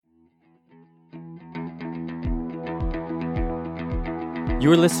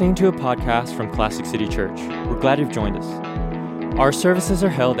You are listening to a podcast from Classic City Church. We're glad you've joined us. Our services are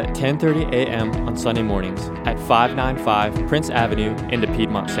held at 10:30 a.m. on Sunday mornings at 595 Prince Avenue in the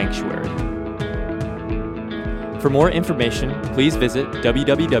Piedmont Sanctuary. For more information, please visit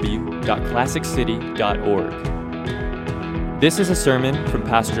www.classiccity.org. This is a sermon from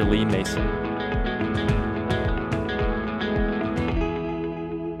Pastor Lee Mason.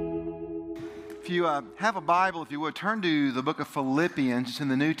 If you have a Bible, if you would, turn to the book of Philippians. It's in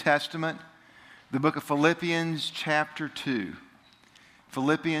the New Testament. The book of Philippians chapter 2.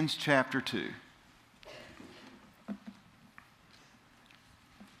 Philippians chapter 2.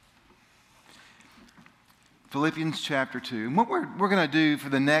 Philippians chapter 2. And what we're going to do for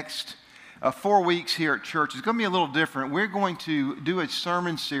the next 4 weeks here at church is going to be a little different. We're going to do a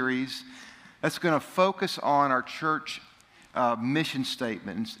sermon series that's going to focus on our church mission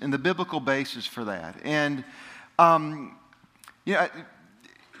statements and the biblical basis for that. And, in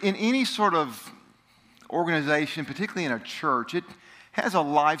any sort of organization, particularly in a church, it has a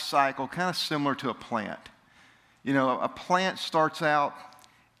life cycle kind of similar to a plant. You know, a plant starts out,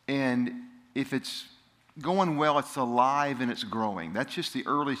 and if it's going well, it's alive and it's growing. That's just the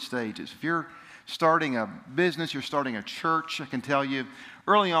early stages. If you're starting a business, you're starting a church, I can tell you,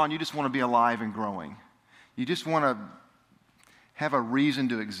 early on, you just want to be alive and growing. You just want to have a reason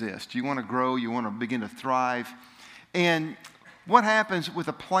to exist. You want to grow, you want to begin to thrive. And what happens with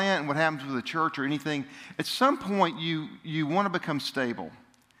a plant and what happens with a church or anything, at some point you want to become stable.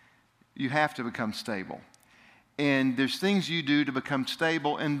 You have to become stable. And there's things you do to become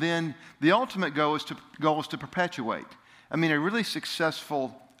stable, and then the ultimate goal is to perpetuate. I mean, a really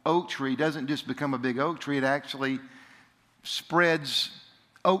successful oak tree doesn't just become a big oak tree, it actually spreads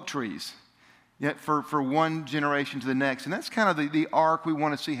oak trees. Yet for one generation to the next. And that's kind of the arc we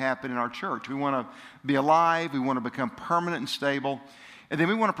want to see happen in our church. We want to be alive, we want to become permanent and stable, and then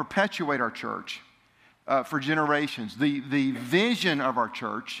we want to perpetuate our church for generations. The vision of our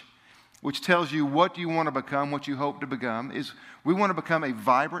church, which tells you what you want to become, what you hope to become, is we want to become a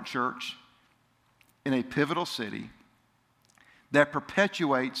vibrant church in a pivotal city that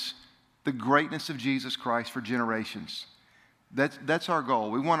perpetuates the greatness of Jesus Christ for generations. That's our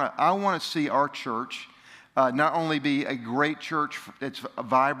goal. I want to see our church not only be a great church that's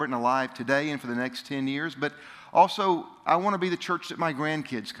vibrant and alive today and for the next 10 years, but also I want to be the church that my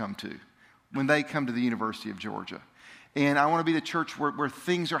grandkids come to when they come to the University of Georgia. And I want to be the church where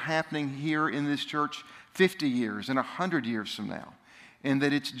things are happening here in this church 50 years and 100 years from now. And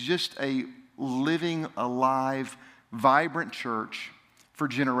that it's just a living, alive, vibrant church for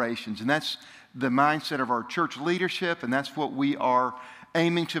generations. And that's the mindset of our church leadership, and that's what we are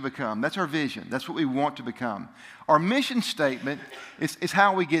aiming to become. That's our vision. That's what we want to become. Our mission statement is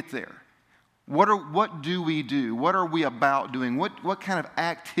how we get there. What do we do? What are we about doing? What kind of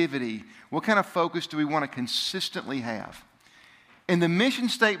activity, what kind of focus do we want to consistently have? And the mission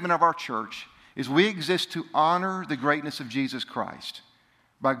statement of our church is we exist to honor the greatness of Jesus Christ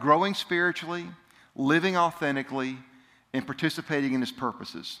by growing spiritually, living authentically, and participating in His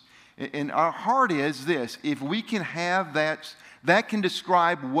purposes. And our heart is this: if we can have that can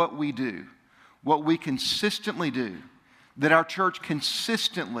describe what we do, what we consistently do, that our church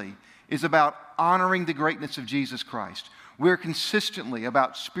consistently is about honoring the greatness of Jesus Christ. We're consistently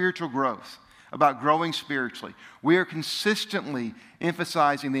about spiritual growth, about growing spiritually. We are consistently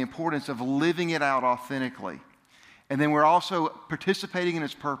emphasizing the importance of living it out authentically. And then we're also participating in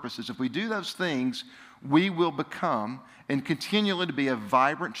His purposes. If we do those things, we will become and continually to be a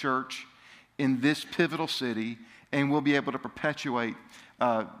vibrant church in this pivotal city, and we'll be able to perpetuate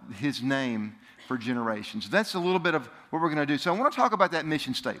His name for generations. That's a little bit of what we're going to do. So I want to talk about that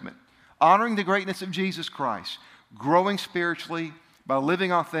mission statement. Honoring the greatness of Jesus Christ, growing spiritually by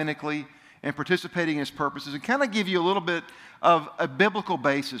living authentically and participating in His purposes, and kind of give you a little bit of a biblical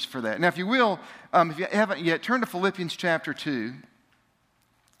basis for that. Now, if you will, if you haven't yet, turn to Philippians chapter 2.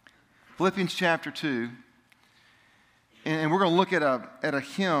 Philippians chapter 2. And we're going to look at a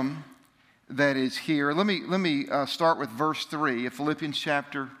hymn that is here. Let me start with verse 3 of Philippians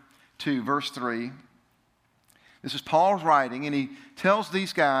chapter 2, verse 3. This is Paul's writing, and he tells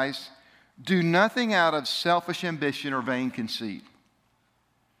these guys, "Do nothing out of selfish ambition or vain conceit.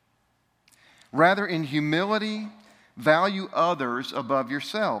 Rather, in humility, value others above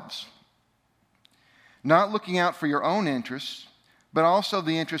yourselves, not looking out for your own interests, but also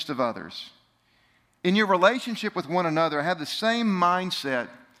the interest of others. In your relationship with one another, have the same mindset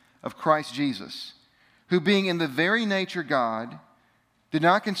of Christ Jesus, who being in the very nature God, did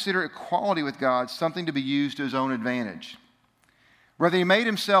not consider equality with God something to be used to His own advantage. Rather, He made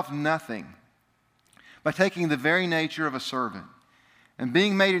Himself nothing by taking the very nature of a servant And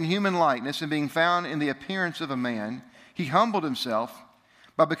being made in human likeness and being found in the appearance of a man, he humbled himself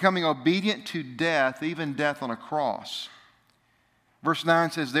by becoming obedient to death, even death on a cross. Verse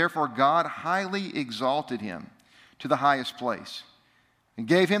 9 says, therefore God highly exalted him to the highest place and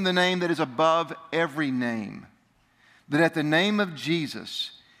gave him the name that is above every name, that at the name of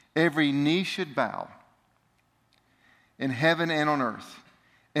Jesus every knee should bow in heaven and on earth,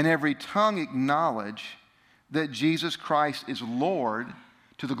 and every tongue acknowledge that Jesus Christ is Lord,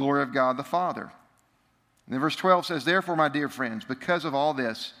 to the glory of God the Father. And then verse 12 says, therefore, my dear friends, because of all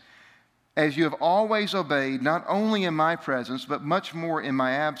this, as you have always obeyed, not only in my presence, but much more in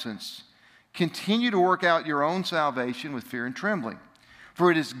my absence, continue to work out your own salvation with fear and trembling. For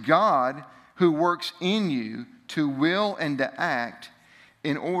it is God who works in you to will and to act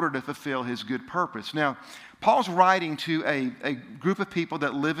in order to fulfill his good purpose. Now, Paul's writing to a group of people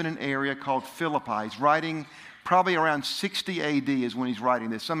that live in an area called Philippi. He's writing probably around 60 AD is when he's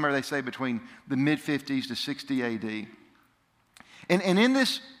writing this. Somewhere they say between the mid-50s to 60 AD. And in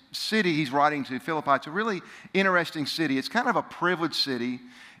this city he's writing to, Philippi, it's a really interesting city. It's kind of a privileged city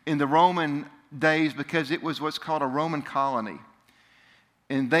in the Roman days because it was what's called a Roman colony.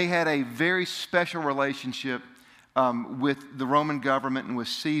 And they had a very special relationship with the Roman government and with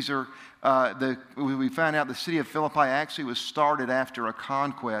Caesar. We found out the city of Philippi actually was started after a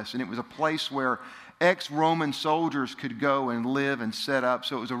conquest, and it was a place where ex-Roman soldiers could go and live and set up.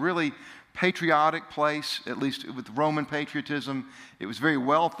 So it was a really patriotic place, at least with Roman patriotism. It was very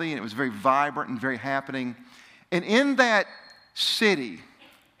wealthy, and it was very vibrant and very happening. And in that city,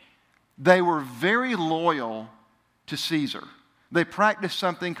 they were very loyal to Caesar. They practiced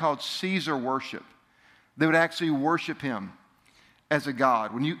something called Caesar worship. They would actually worship him as a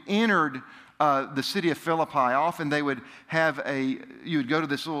god. When you entered the city of Philippi, often they would you would go to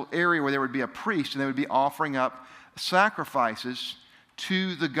this little area where there would be a priest, and they would be offering up sacrifices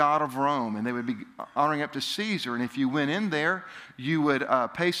to the god of Rome, and they would be honoring up to Caesar. And if you went in there, you would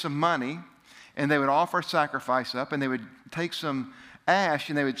pay some money, and they would offer a sacrifice up, and they would take some ash,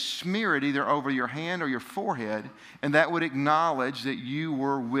 and they would smear it either over your hand or your forehead, and that would acknowledge that you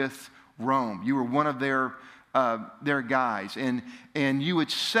were with Rome. You were one of their guys. And you would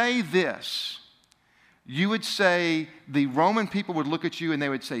say this. You would say, the Roman people would look at you and they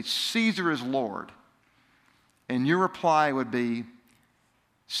would say, Caesar is Lord. And your reply would be,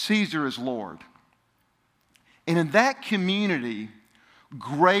 Caesar is Lord. And in that community,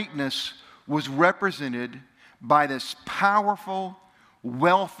 greatness was represented by this powerful,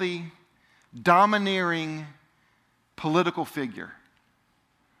 wealthy, domineering political figure,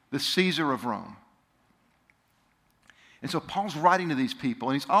 the Caesar of Rome. And so Paul's writing to these people,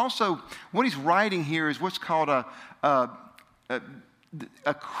 and he's also, what he's writing here is what's called a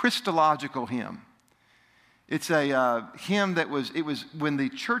Christological hymn. It's a hymn that was when the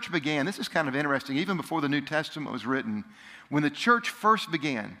church began. This is kind of interesting. Even before the New Testament was written, when the church first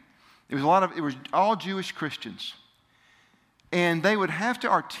began, it was all Jewish Christians. And they would have to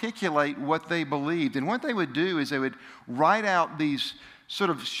articulate what they believed. And what they would do is they would write out these sort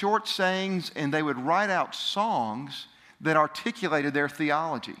of short sayings, and they would write out songs that articulated their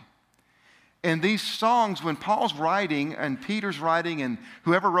theology. And these songs, when Paul's writing and Peter's writing and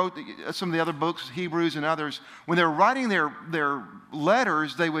whoever wrote some of the other books, Hebrews and others, when they were writing their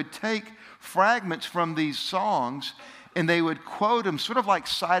letters, they would take fragments from these songs and they would quote them, sort of like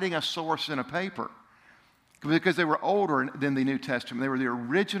citing a source in a paper, because they were older than the New Testament. They were the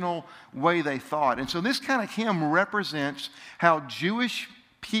original way they thought. And so this kind of hymn represents how Jewish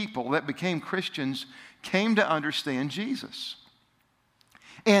people that became Christians came to understand Jesus.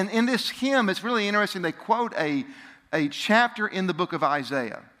 And in this hymn, it's really interesting. They quote a chapter in the book of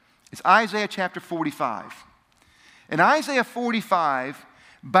Isaiah. It's Isaiah chapter 45. In Isaiah 45,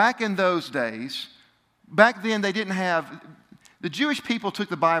 back in those days, back then they didn't have, the Jewish people took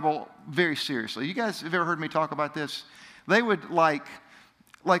the Bible very seriously. You guys have ever heard me talk about this? They would like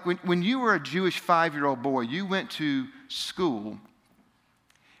when you were a Jewish 5-year-old boy, you went to school,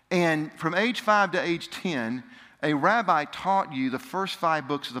 and from age 5 to age 10, a rabbi taught you the first 5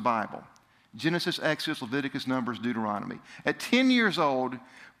 books of the Bible: Genesis, Exodus, Leviticus, Numbers, Deuteronomy. At 10 years old,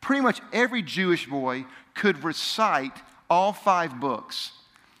 pretty much every Jewish boy could recite all 5 books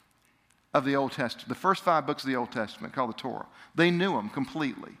of the Old Testament, the first 5 books of the Old Testament, called the Torah. They knew them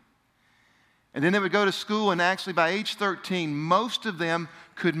completely. And then they would go to school, and actually by age 13, most of them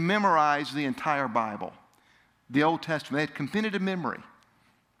could memorize the entire Bible, the Old Testament. They had committed to memory.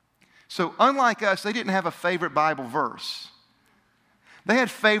 So unlike us, they didn't have a favorite Bible verse. They had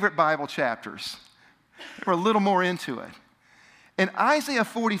favorite Bible chapters. They were a little more into it. And Isaiah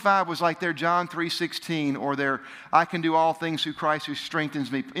 45 was like their John 3:16 or their I can do all things through Christ who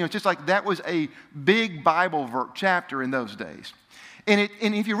strengthens me. Just like that was a big Bible chapter in those days. And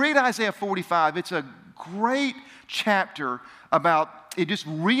if you read Isaiah 45, it's a great chapter about, it just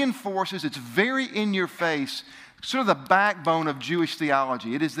reinforces, it's very in your face, sort of the backbone of Jewish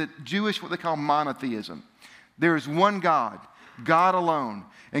theology. It is that Jewish, what they call monotheism. There is one God, God alone.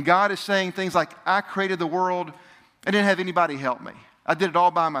 And God is saying things like, I created the world, I didn't have anybody help me. I did it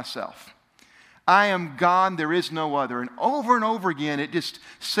all by myself. I am God, there is no other. And over again, it just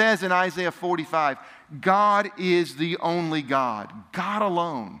says in Isaiah 45, God is the only God, God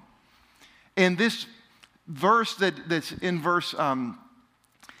alone. And this verse that's in verse 10,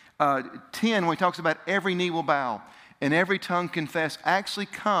 when he talks about every knee will bow and every tongue confess, actually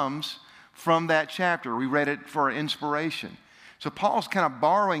comes from that chapter. We read it for inspiration. So Paul's kind of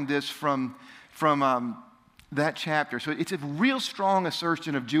borrowing this from that chapter. So it's a real strong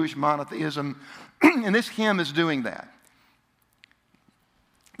assertion of Jewish monotheism, and this hymn is doing that.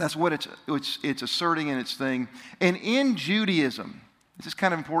 That's what it's asserting in its thing. And in Judaism, this is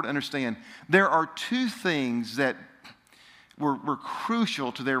kind of important to understand, there are two things that were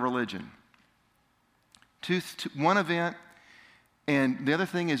crucial to their religion. One event, and the other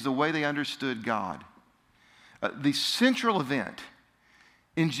thing is the way they understood God. The central event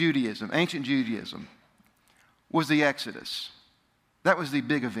in Judaism, ancient Judaism, was the Exodus. That was the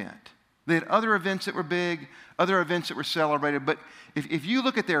big event. They had other events that were big, other events that were celebrated, but if you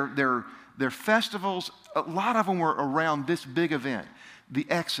look at their festivals, a lot of them were around this big event, the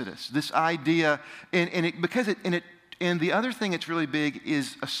Exodus, this idea, and the other thing that's really big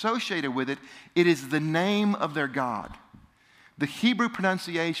is associated with it, it is the name of their God. The Hebrew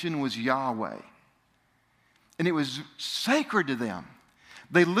pronunciation was Yahweh, and it was sacred to them.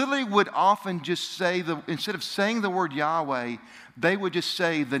 They literally would often just say, instead of saying the word Yahweh, they would just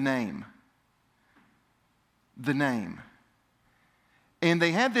say the name. The name. And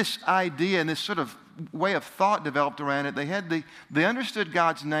they had this idea and this sort of way of thought developed around it. They understood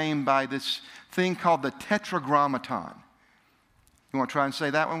God's name by this thing called the Tetragrammaton. You want to try and say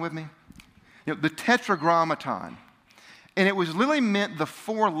that one with me? The Tetragrammaton. And it was literally meant the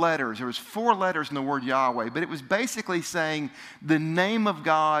 4 letters. There was 4 letters in the word Yahweh, but it was basically saying the name of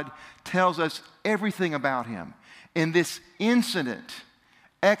God tells us everything about him. And this incident,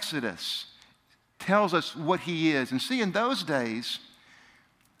 Exodus, tells us what he is. And see, in those days,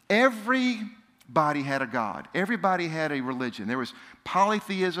 everybody had a God. Everybody had a religion. There was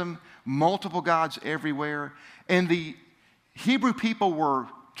polytheism, multiple gods everywhere. And the Hebrew people were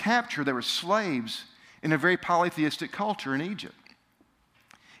captured. They were slaves in a very polytheistic culture in Egypt.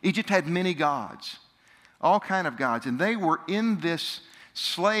 Egypt had many gods, all kind of gods, and they were in this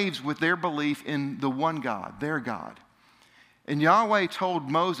slaves with their belief in the one God, their God. And Yahweh told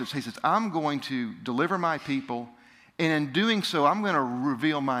Moses, he says, I'm going to deliver my people, and in doing so, I'm going to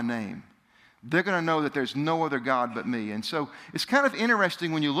reveal my name. They're going to know that there's no other God but me. And so it's kind of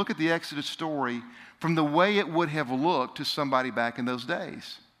interesting when you look at the Exodus story from the way it would have looked to somebody back in those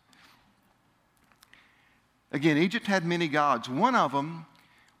days. Again, Egypt had many gods. One of them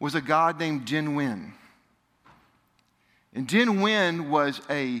was a god named Jinwen. And Jinwen was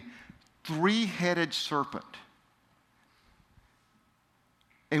a 3-headed serpent.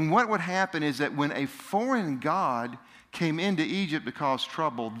 And what would happen is that when a foreign god came into Egypt to cause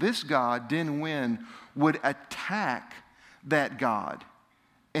trouble, this god, Jinwen, would attack that god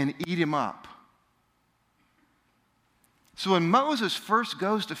and eat him up. So when Moses first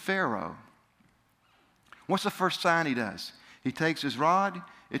goes to Pharaoh, what's the first sign he does? He takes his rod,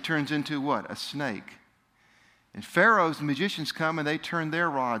 it turns into what? A snake. And Pharaoh's magicians come and they turn their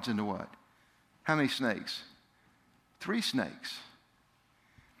rods into what? How many snakes? 3 snakes.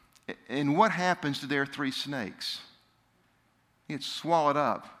 And what happens to their 3 snakes? He gets swallowed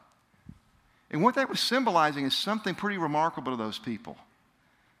up. And what that was symbolizing is something pretty remarkable to those people.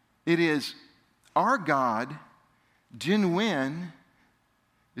 It is our God, Jinwen,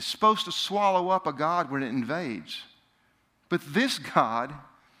 is supposed to swallow up a God when it invades. But this God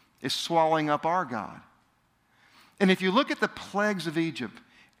is swallowing up our God. And if you look at the plagues of Egypt,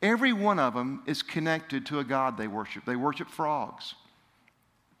 every one of them is connected to a God they worship. They worship frogs.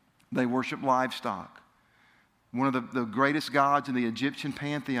 They worship livestock. One of the greatest gods in the Egyptian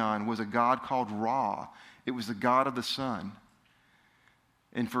pantheon was a god called Ra. It was the god of the sun.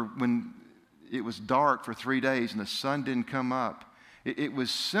 And when it was dark for 3 days and the sun didn't come up, it was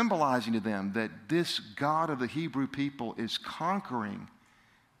symbolizing to them that this God of the Hebrew people is conquering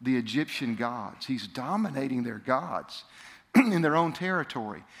the Egyptian gods. He's dominating their gods. in their own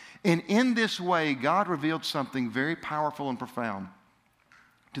territory. And in this way, God revealed something very powerful and profound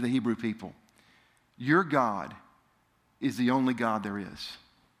to the Hebrew people. Your God is the only God there is.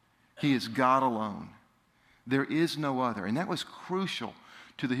 He is God alone. There is no other. And that was crucial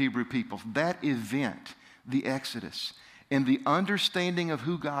to the Hebrew people. That event, the Exodus, and the understanding of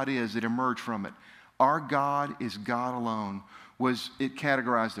who God is that emerged from it. Our God is God alone. It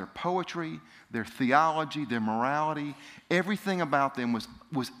categorized their poetry, their theology, their morality. Everything about them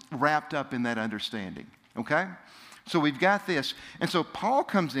was wrapped up in that understanding. Okay? So we've got this. And so Paul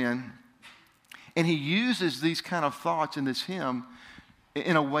comes in and he uses these kind of thoughts in this hymn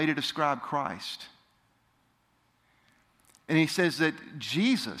in a way to describe Christ. And he says that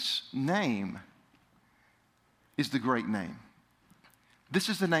Jesus' name is the great name. This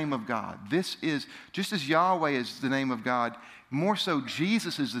is the name of God. This is, just as Yahweh is the name of God, more so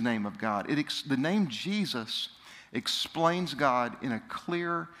Jesus is the name of God. The name Jesus explains God in a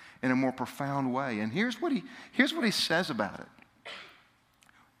clear and a more profound way. And here's what he says about it.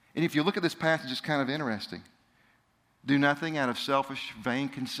 And if you look at this passage, it's kind of interesting. Do nothing out of selfish, vain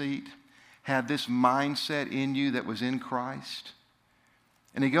conceit. Have this mindset in you that was in Christ.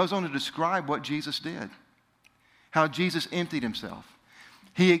 And he goes on to describe what Jesus did. How Jesus emptied himself.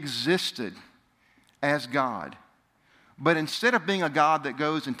 He existed as God. But instead of being a God that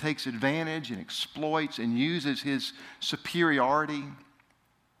goes and takes advantage and exploits and uses his superiority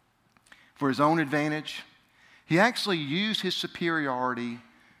for his own advantage, he actually used his superiority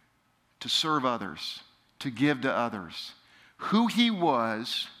to serve others, to give to others. Who he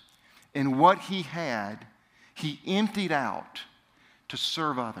was and what he had, he emptied out to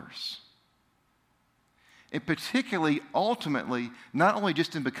serve others. And particularly, ultimately, not only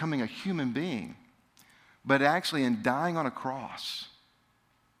just in becoming a human being, but actually in dying on a cross.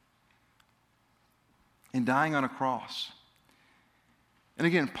 In dying on a cross. And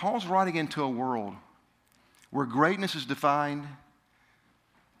again, Paul's writing into a world where greatness is defined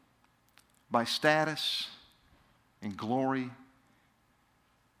by status and glory.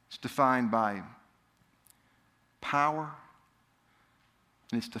 It's defined by power,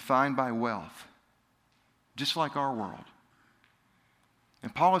 and it's defined by wealth, just like our world.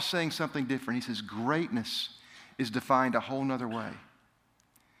 And Paul is saying something different. He says greatness is defined a whole nother way.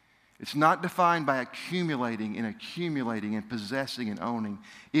 It's not defined by accumulating and possessing and owning.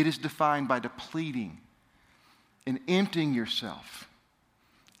 It is defined by depleting and emptying yourself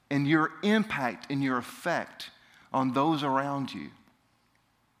and your impact and your effect on those around you.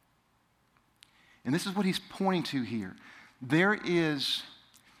 And this is what he's pointing to here. There is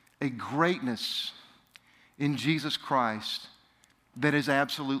a greatness in Jesus Christ that is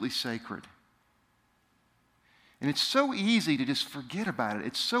absolutely sacred. And it's so easy to just forget about it.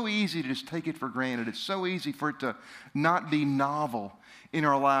 It's so easy to just take it for granted. It's so easy for it to not be novel in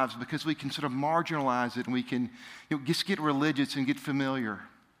our lives because we can sort of marginalize it and we can just get religious and get familiar.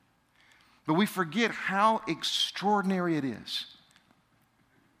 But we forget how extraordinary it is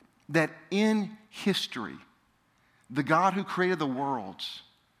that in history, the God who created the worlds,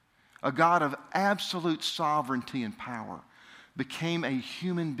 a God of absolute sovereignty and power, became a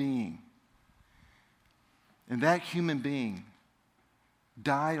human being. And that human being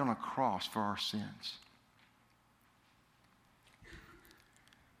died on a cross for our sins.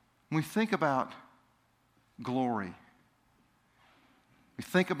 When we think about glory, we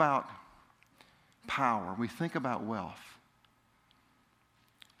think about power, we think about wealth,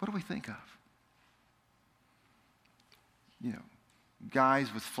 what do we think of?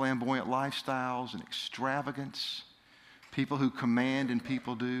 Guys with flamboyant lifestyles and extravagance, people who command and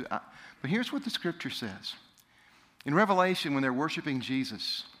people do. But here's what the scripture says. In Revelation, when they're worshiping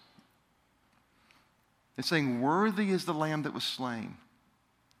Jesus, it's saying, worthy is the Lamb that was slain.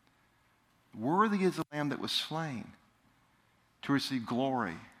 Worthy is the Lamb that was slain to receive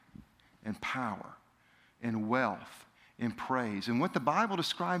glory and power and wealth and praise. And what the Bible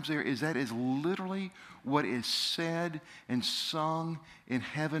describes there is that is literally what is said and sung in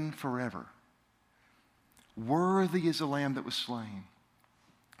heaven forever. Worthy is the Lamb that was slain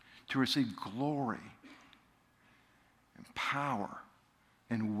to receive glory and power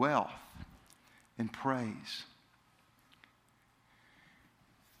and wealth and praise.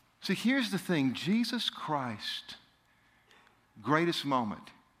 See, here's the thing. Jesus Christ, greatest moment,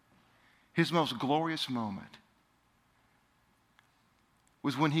 his most glorious moment,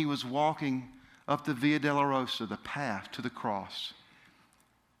 was when he was walking up the Via Dolorosa, the path to the cross,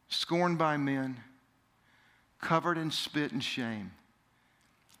 scorned by men, covered in spit and shame.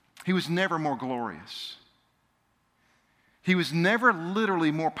 He was never more glorious. He was never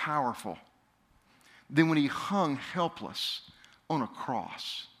literally more powerful. than when he hung helpless on a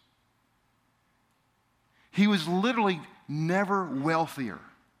cross. He was literally never wealthier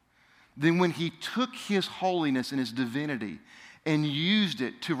than when he took his holiness and his divinity and used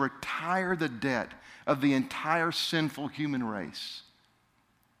it to retire the debt of the entire sinful human race.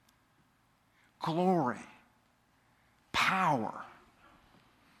 Glory, power,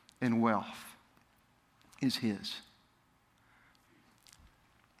 and wealth is his.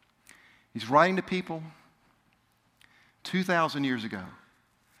 He's writing to people 2,000 years ago,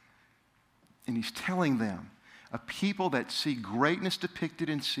 and he's telling them, a people that see greatness depicted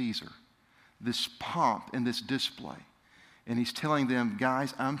in Caesar, this pomp and this display, and he's telling them,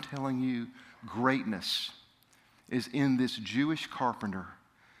 guys, I'm telling you, greatness is in this Jewish carpenter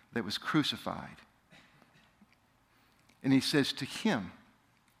that was crucified. And he says, to him,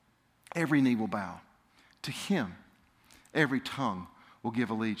 every knee will bow. To him, every tongue will give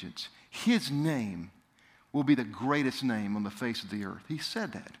allegiance. His name will be the greatest name on the face of the earth. He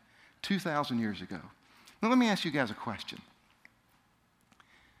said that 2,000 years ago. Now let me ask you guys a question.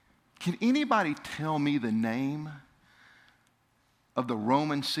 Can anybody tell me the name of the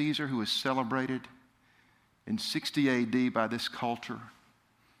Roman Caesar who was celebrated in 60 AD by this culture?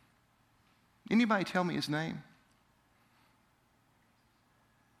 Anybody tell me his name?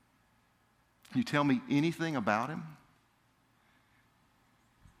 Can you tell me anything about him?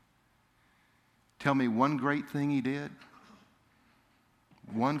 Tell me one great thing he did?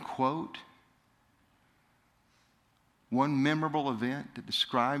 One quote? One memorable event that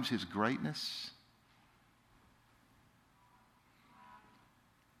describes his greatness?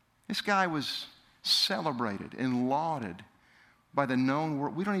 This guy was celebrated and lauded by the known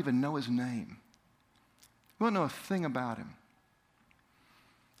world. We don't even know his name. We don't know a thing about him.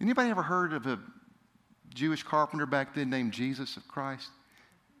 Anybody ever heard of a Jewish carpenter back then named Jesus of Christ?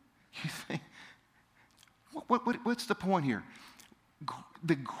 You think, what's the point here?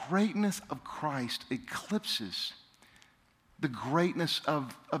 The greatness of Christ eclipses the greatness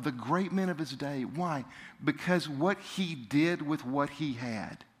of the great men of his day. Why? Because what he did with what he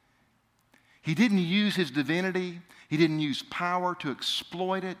had. He didn't use his divinity. He didn't use power to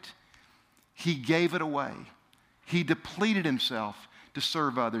exploit it. He gave it away. He depleted himself to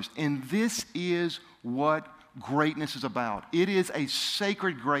serve others. And this is what greatness is about. It is a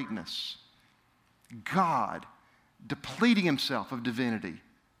sacred greatness. God depleting himself of divinity,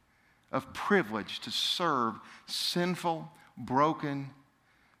 of privilege to serve sinful, broken,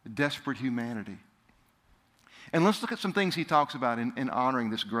 desperate humanity. And let's look at some things he talks about in honoring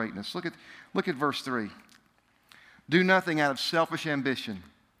this greatness. Look at verse 3. Do nothing out of selfish ambition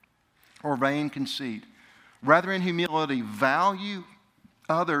or vain conceit. Rather, in humility, value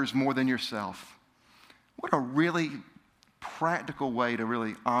others more than yourself. What a really practical way to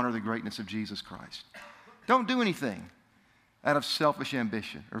really honor the greatness of Jesus Christ. Don't do anything out of selfish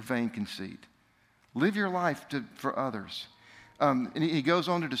ambition or vain conceit. Live your life for others. And he goes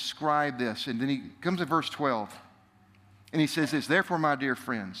on to describe this, and then he comes to verse 12, and he says this, therefore, my dear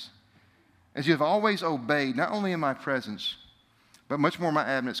friends, as you have always obeyed, not only in my presence, but much more in my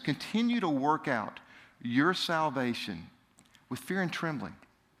absence, continue to work out your salvation with fear and trembling.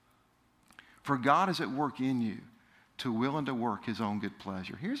 For God is at work in you to will and to work his own good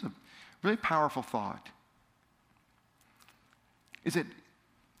pleasure. Here's a really powerful thought. Is that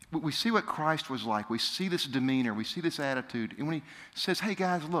we see what Christ was like. We see this demeanor. We see this attitude. And when he says, hey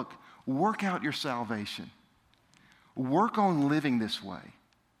guys, look, work out your salvation. Work on living this way.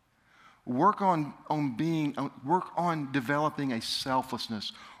 Work on developing a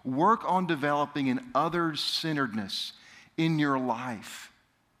selflessness. Work on developing an others-centeredness in your life.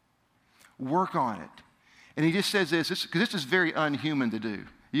 Work on it. And he just says this, because this is very unhuman to do.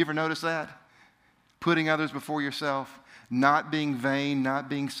 You ever notice that? Putting others before yourself, not being vain, not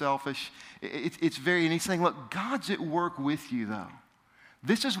being selfish. It's very, and he's saying, look, God's at work with you, though.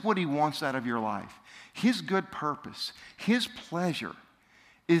 This is what he wants out of your life. His good purpose, his pleasure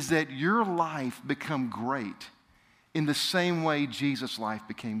is that your life become great in the same way Jesus' life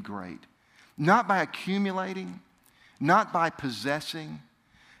became great. Not by accumulating, not by possessing,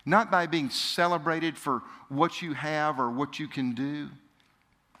 not by being celebrated for what you have or what you can do,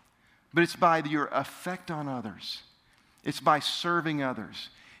 but it's by your effect on others. It's by serving others.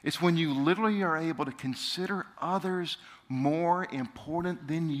 It's when you literally are able to consider others more important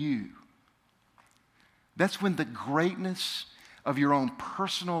than you. That's when the greatness of your own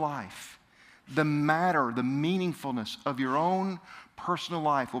personal life, the matter, the meaningfulness of your own personal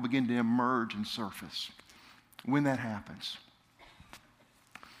life will begin to emerge and surface. When that happens.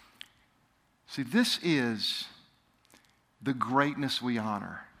 See, this is the greatness we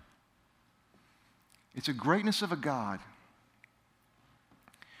honor. It's a greatness of a God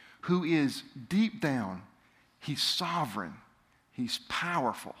who is deep down, he's sovereign, he's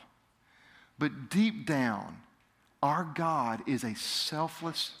powerful. But deep down, our God is a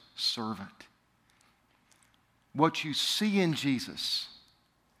selfless servant. What you see in Jesus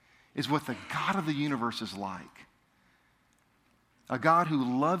is what the God of the universe is like. A God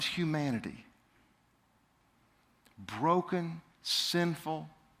who loves humanity, broken, sinful,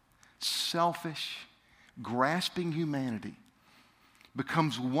 selfish, grasping humanity,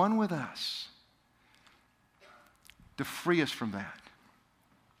 becomes one with us to free us from that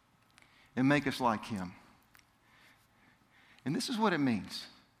and make us like him. And this is what it means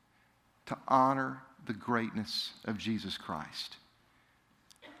to honor the greatness of Jesus Christ.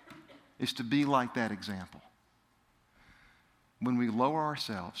 Is to be like that example. When we lower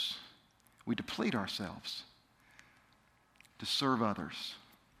ourselves, we deplete ourselves to serve others.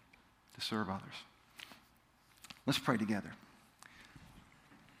 To serve others. Let's pray together.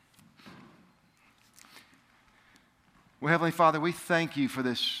 Well, Heavenly Father, we thank you for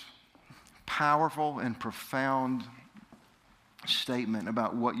this powerful and profound statement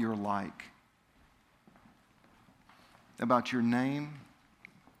about what you're like, about your name,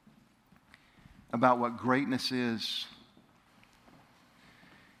 about what greatness is,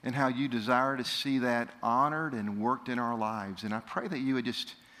 and how you desire to see that honored and worked in our lives. And I pray that you would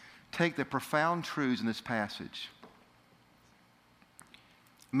just take the profound truths in this passage,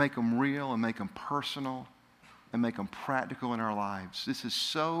 make them real and make them personal and make them practical in our lives. This is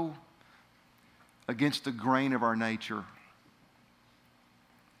so against the grain of our nature.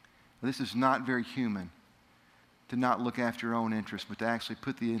 This is not very human to not look after your own interests, but to actually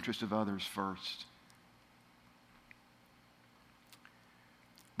put the interest of others first.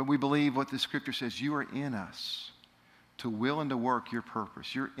 But we believe what the Scripture says, you are in us to will and to work your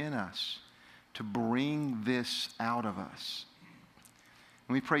purpose. You're in us to bring this out of us.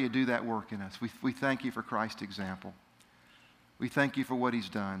 And we pray you do that work in us. We thank you for Christ's example. We thank you for what he's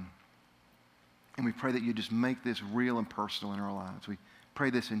done. And we pray that you just make this real and personal in our lives. We pray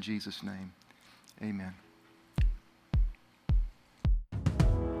this in Jesus' name. Amen.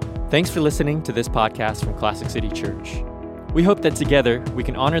 Thanks for listening to this podcast from Classic City Church. We hope that together we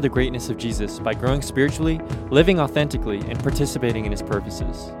can honor the greatness of Jesus by growing spiritually, living authentically, and participating in his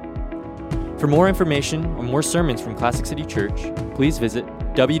purposes. For more information or more sermons from Classic City Church, please visit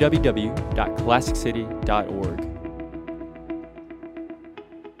www.classiccity.org.